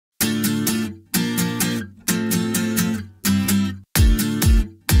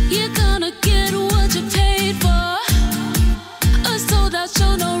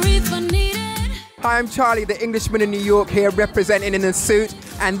I'm Charlie, the Englishman in New York here representing in a suit,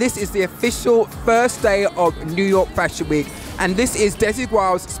 and this is the official first day of New York Fashion Week, and this is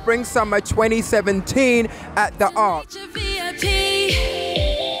DESIGUAL's Spring Summer 2017 at the Arc.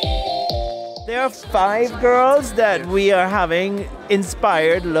 There are 5 girls that we are having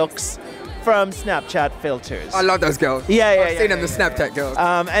inspired looks from Snapchat filters. I love those girls. I've seen them, the Snapchat girls.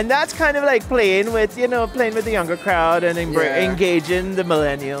 And that's kind of like playing with, playing with the younger crowd and engaging the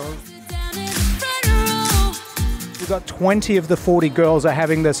millennials. We've got 20 of the 40 girls are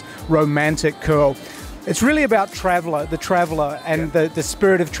having this romantic curl. It's really about the traveler and the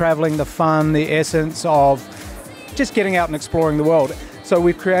spirit of traveling, the fun, the essence of just getting out and exploring the world. So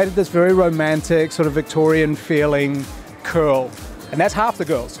we've created this very romantic, sort of Victorian feeling curl. And that's half the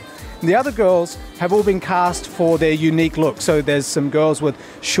girls. And the other girls have all been cast for their unique look. So there's some girls with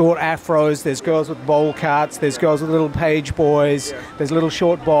short afros, there's girls with bowl cuts, there's girls with little page boys, there's little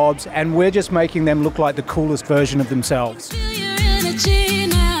short bobs, and we're just making them look like the coolest version of themselves.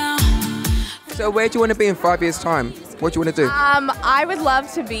 So where do you want to be in 5 years' time? What do you want to do? I would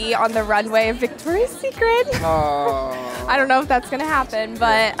love to be on the runway of Victoria's Secret. I don't know if that's going to happen,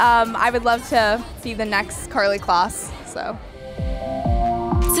 but I would love to be the next Carly Kloss. So.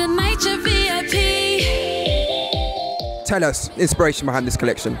 Tell us, inspiration behind this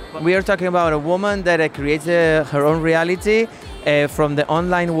collection. We are talking about a woman that creates her own reality from the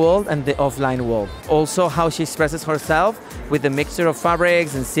online world and the offline world. Also how she expresses herself with the mixture of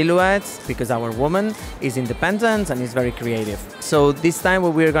fabrics and silhouettes, because our woman is independent and is very creative. So this time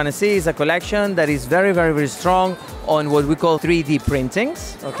what we're going to see is a collection that is very, very, very strong on what we call 3D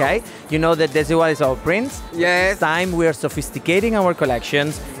printings, okay? You know that DESIGUAL is our prints. Yes. This time we are sophisticating our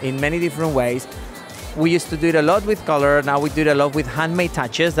collections in many different ways. We used to do it a lot with color, now we do it a lot with handmade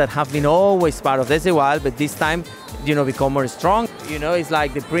touches that have been always part of DESIGUAL, but this time, become more strong. It's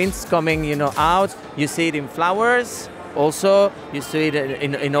like the prints coming, out. You see it in flowers. Also, you see it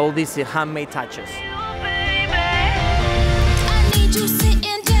in all these handmade touches.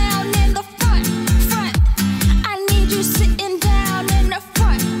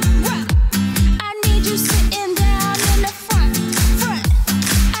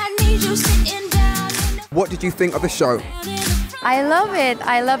 What did you think of the show? I love it.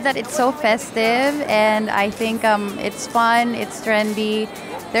 I love that it's so festive, and I think it's fun, it's trendy.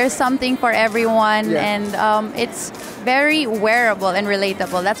 There's something for everyone, and it's very wearable and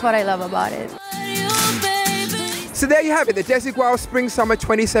relatable. That's what I love about it. So there you have it, the DESIGUAL Spring Summer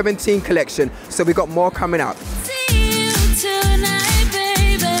 2017 collection. So we've got more coming out.